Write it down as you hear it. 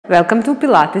Welcome to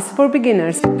Pilates for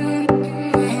beginners.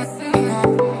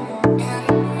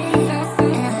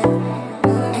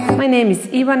 My name is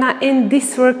Ivana and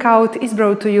this workout is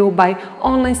brought to you by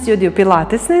online studio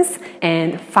Pilatesness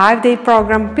and 5-day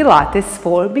program Pilates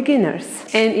for beginners.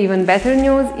 And even better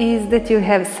news is that you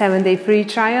have 7-day free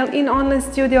trial in online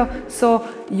studio, so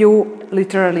you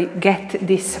literally get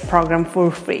this program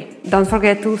for free. Don't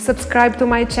forget to subscribe to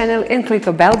my channel and click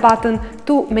the bell button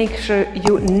to make sure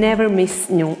you never miss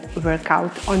new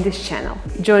workout on this channel.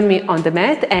 Join me on the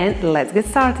mat and let's get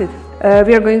started.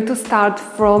 We are going to start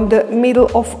from the middle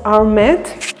of our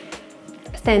mat,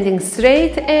 standing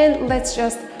straight, and let's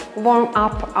just warm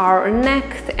up our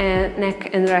neck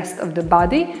and rest of the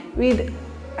body with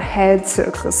head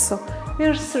circles. So we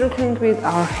are circling with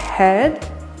our head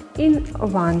in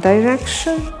one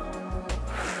direction.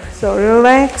 So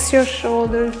relax your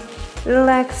shoulders,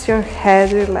 relax your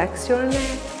head, relax your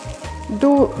neck.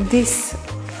 Do this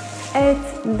at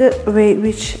the way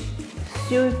which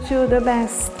suits you the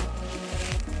best.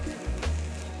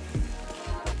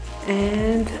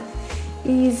 And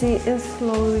easy and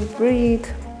slowly breathe.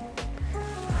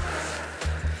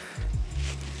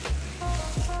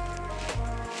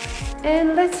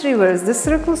 And let's reverse the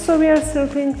circle, so we are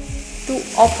circling to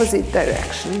opposite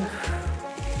direction.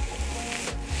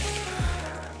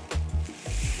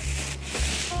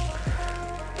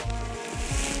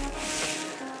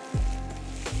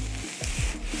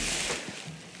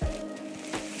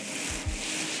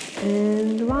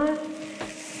 And 1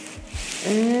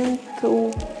 and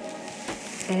 2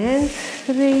 and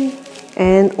 3,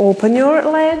 and open your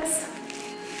legs,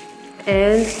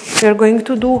 and we are going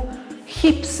to do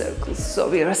hip circles. So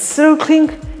we are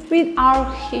circling with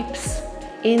our hips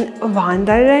in one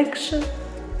direction.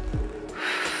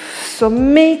 So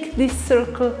make this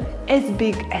circle as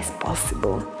big as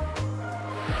possible.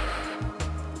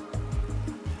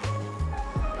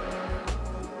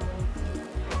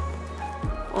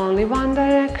 Only one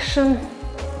direction.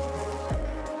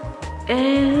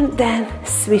 And then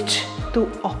switch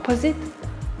to opposite.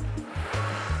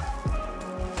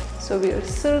 So we are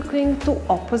circling to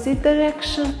opposite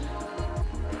direction.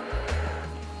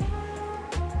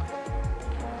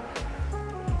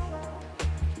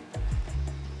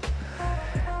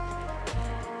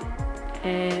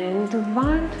 And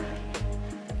 1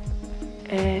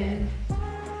 and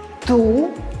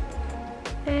 2,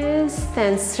 and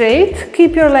stand straight.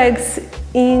 Keep your legs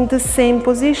in the same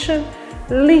position.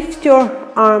 Lift your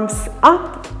arms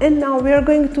up, and now we are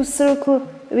going to circle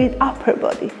with upper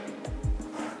body.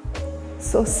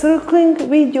 So circling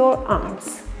with your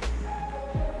arms.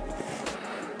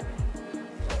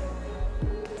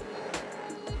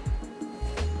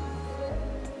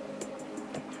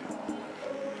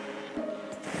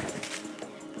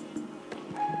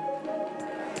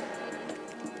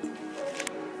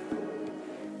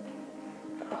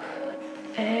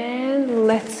 And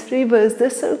let's reverse the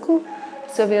circle.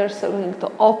 So we are circling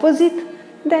to opposite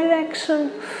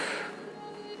direction.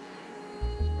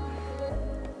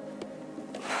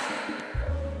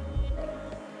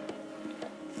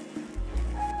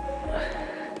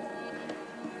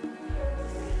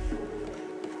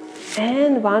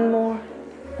 And one more.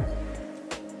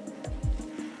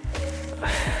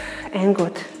 And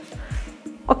good.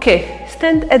 Okay,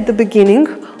 stand at the beginning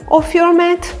of your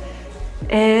mat,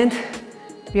 and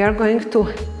we are going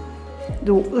to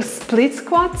do a split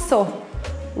squat. So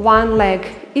one leg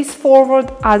is forward,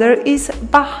 other is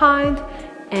behind,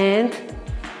 and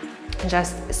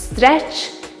just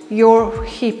stretch your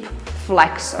hip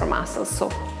flexor muscles. So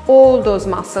all those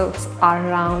muscles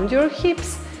around your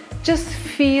hips, just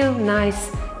feel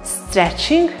nice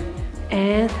stretching,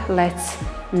 and let's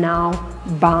now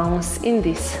bounce in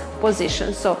this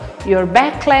position. So your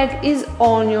back leg is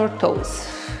on your toes,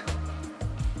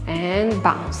 and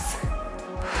bounce.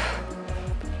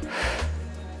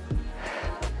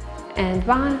 And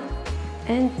 1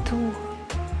 and 2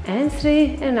 and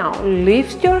 3, and now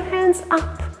lift your hands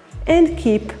up and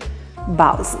keep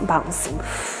bouncing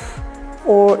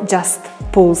or just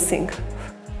pulsing.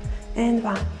 And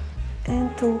 1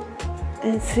 and 2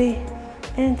 and 3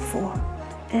 and 4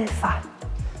 and 5,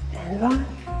 and 1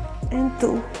 and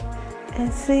 2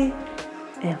 and 3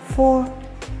 and 4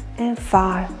 and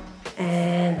 5,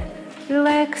 and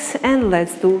relax. And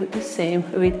let's do the same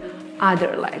with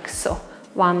other legs. So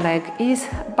one leg is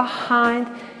behind,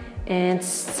 and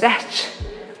stretch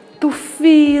to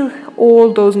feel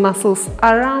all those muscles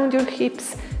around your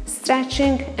hips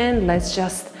stretching, and let's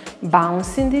just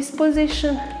bounce in this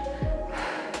position.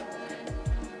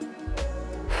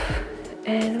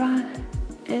 And 1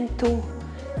 and 2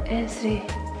 and 3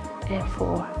 and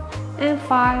 4 and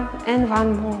 5, and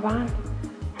one more. 1,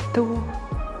 2,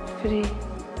 3,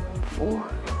 4,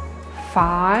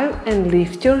 5, and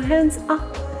lift your hands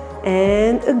up,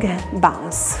 and again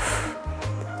bounce.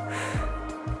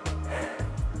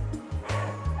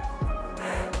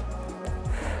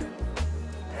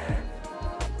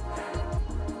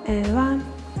 And 1,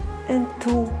 and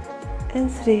 2, and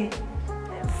 3,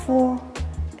 and 4,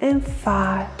 and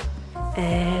 5,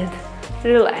 and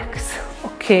relax.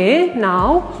 Okay,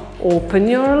 now open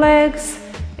your legs,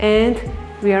 and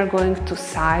we are going to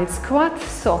side squat.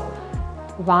 So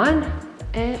 1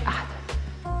 and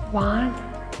other, 1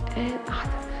 and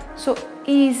other. So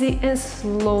easy and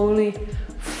slowly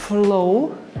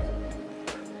flow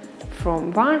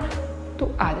from one to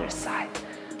other side.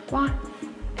 1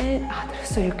 and other.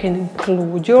 So you can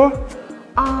include your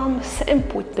arms and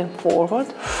put them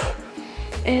forward.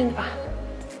 And 1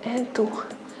 and 2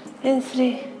 and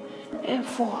 3 and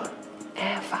 4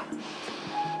 and 5.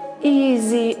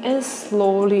 Easy and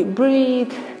slowly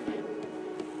breathe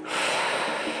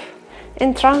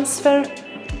and transfer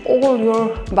all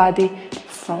your body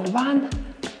from one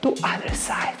to other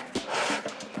side.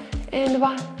 And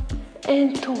 1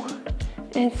 and 2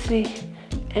 and 3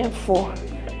 and 4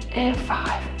 and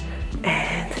 5,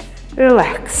 and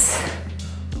relax.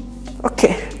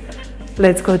 Okay,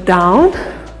 let's go down.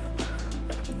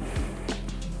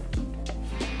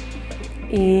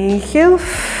 Inhale,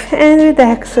 and with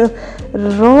exhale,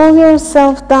 roll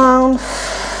yourself down,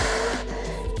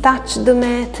 touch the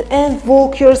mat, and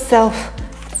walk yourself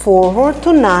forward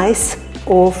to nice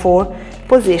all four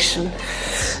position.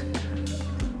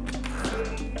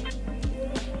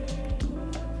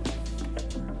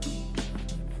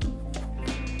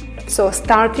 So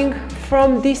starting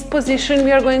from this position,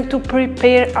 we are going to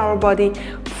prepare our body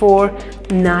for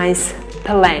nice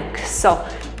plank. So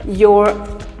your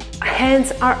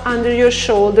hands are under your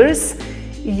shoulders,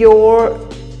 your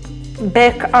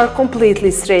back are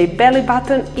completely straight, belly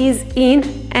button is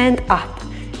in and up,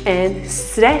 and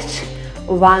stretch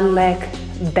one leg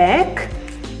back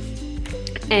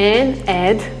and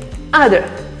add other.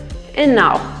 And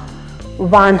now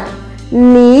one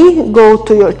knee go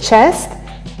to your chest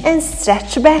and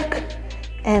stretch back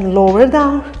and lower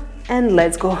down, and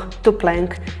let's go to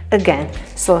plank again.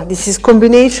 So this is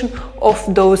combination of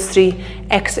those three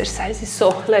exercises.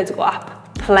 So let's go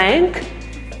up, plank,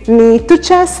 knee to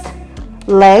chest,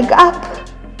 leg up,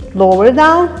 lower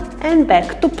down, and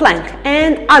back to plank,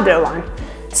 and other one.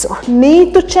 So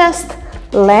knee to chest,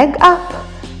 leg up,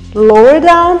 lower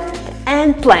down,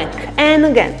 and plank, and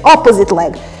again opposite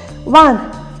leg, 1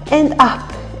 and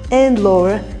up and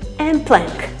lower and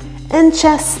plank, and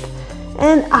chest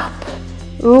and up,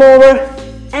 lower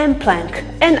and plank,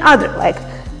 and other leg,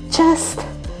 chest,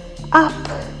 up,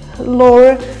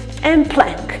 lower and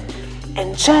plank,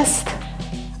 and chest,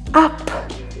 up,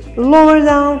 lower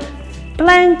down,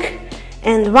 plank,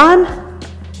 and 1.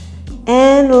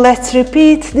 And let's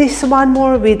repeat this one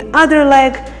more with other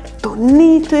leg. To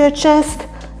knee to your chest,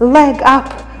 leg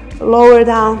up, lower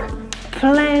down,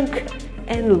 plank,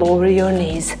 and lower your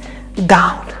knees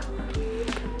down.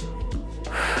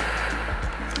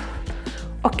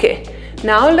 Okay,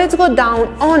 now let's go down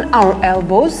on our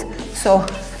elbows. So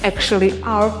actually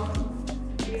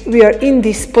we are in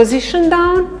this position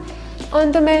down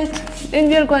on the mat, and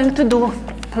we are going to do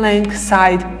plank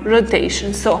side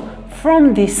rotation. So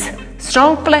from this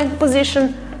strong plank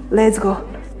position, let's go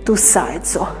to side.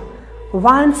 So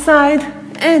one side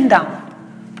and down,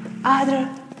 other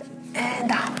and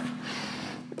down,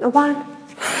 1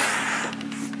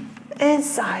 and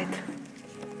side,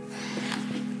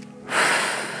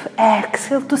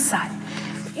 exhale to side,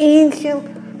 inhale,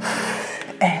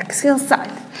 exhale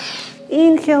side,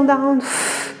 inhale down,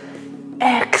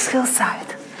 exhale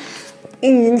side,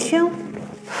 inhale,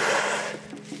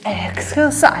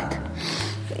 exhale side,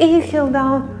 inhale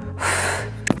down,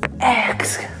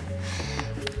 exhale,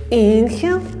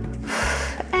 inhale,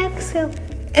 exhale,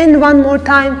 and one more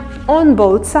time on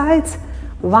both sides,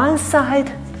 one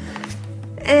side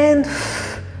and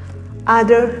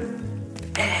other,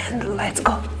 and let's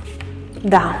go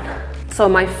down. So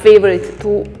my favorite,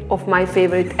 two of my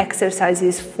favorite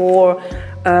exercises for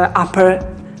upper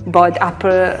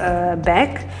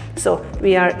back. So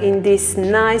we are in this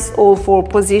nice all four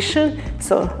position.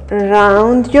 So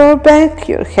round your back,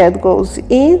 your head goes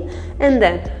in, and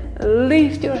then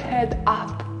lift your head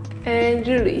up and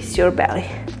release your belly.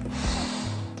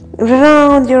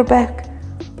 Round your back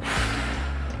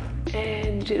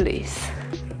and release.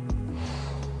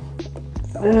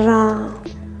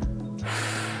 Round,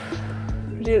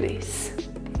 release.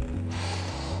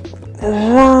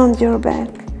 Round your back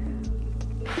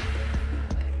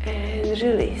and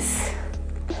release.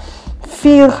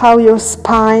 Feel how your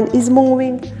spine is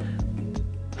moving.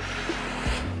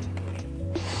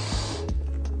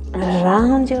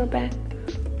 Around your back.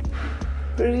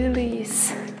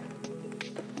 Release.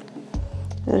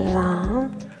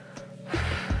 Round.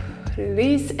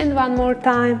 Release, and one more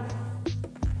time.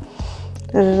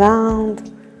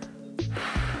 Round.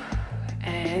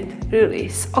 And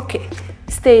release. Okay.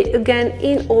 Stay again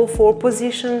in all four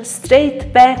positions,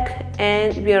 straight back,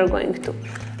 and we are going to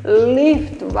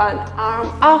lift one arm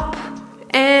up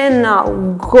and now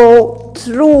go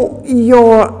through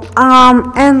your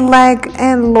arm and leg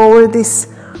and lower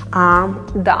this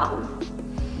arm down.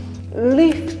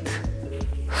 Lift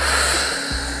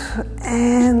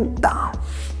and down.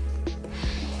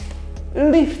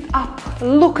 Lift up,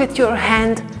 look at your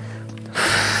hand,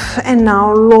 and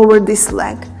now lower this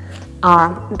leg,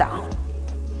 arm down.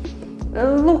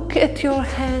 Look at your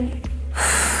hand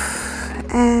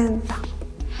and down.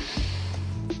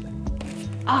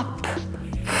 Up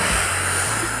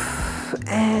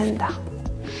and down.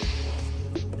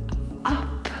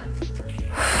 Up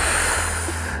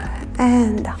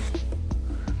and down.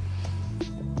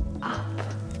 Up.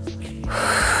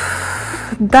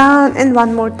 Down, and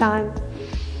one more time.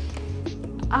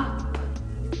 Up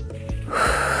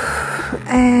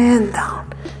and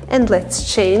down. And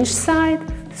let's change side.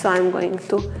 So I'm going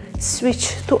to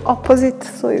switch to opposite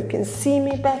so you can see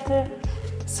me better.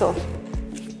 So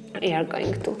we are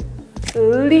going to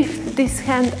lift this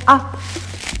hand up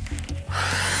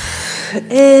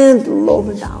and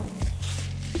lower down.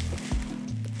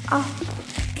 Up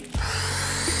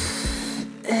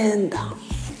and down.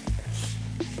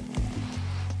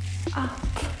 Up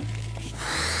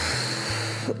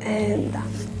and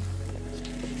down.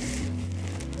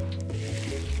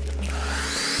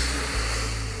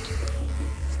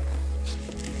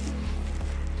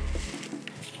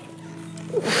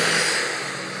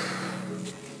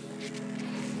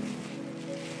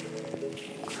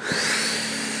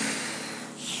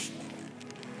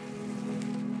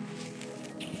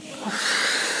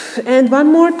 And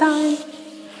one more time.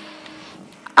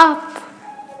 Up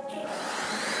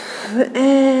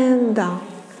and down.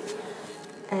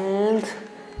 And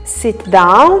sit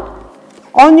down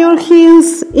on your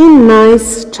heels in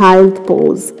nice child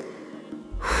pose.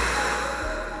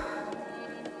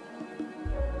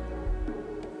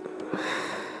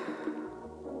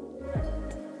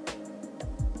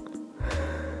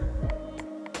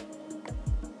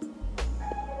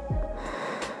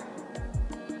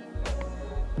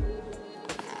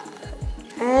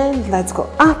 And let's go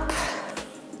up.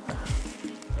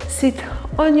 Sit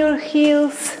on your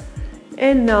heels.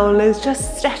 And now let's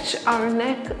just stretch our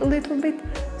neck a little bit.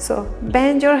 So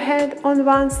bend your head on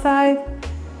one side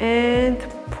and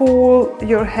pull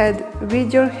your head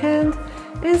with your hand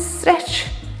and stretch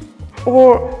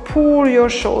or pull your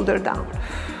shoulder down.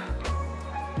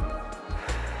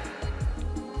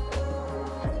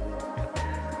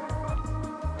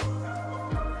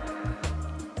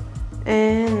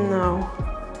 And now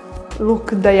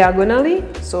look diagonally,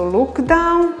 so look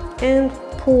down and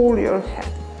pull your head.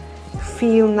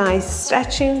 Feel nice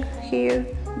stretching here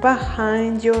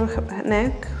behind your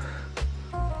neck.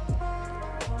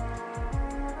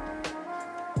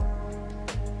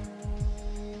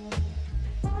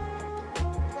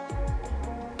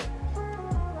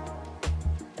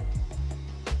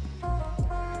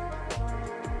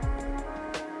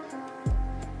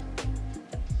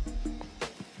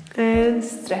 And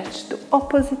stretch to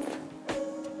opposite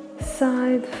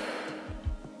side.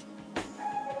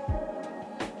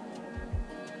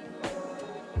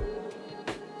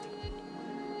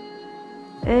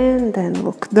 And then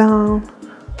look down.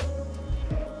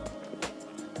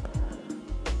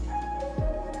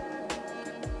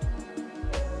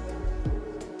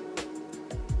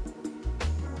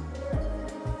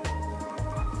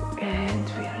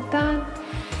 And we are done.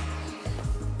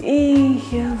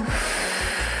 Inhale.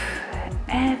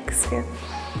 Exhale.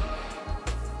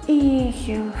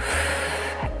 Inhale.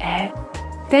 Exhale.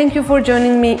 Thank you for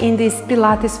joining me in this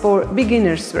Pilates for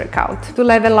Beginners workout. To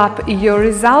level up your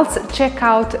results, check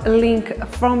out a link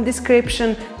from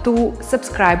description to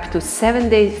subscribe to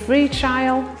 7-day free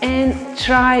trial and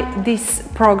try this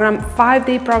program,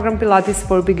 5-day program Pilates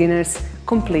for Beginners,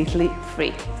 completely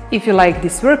free. If you like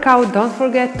this workout, don't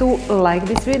forget to like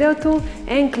this video too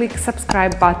and click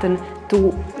subscribe button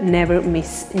to never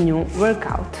miss new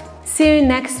workout. See you in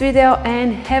next video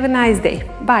and have a nice day.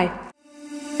 Bye!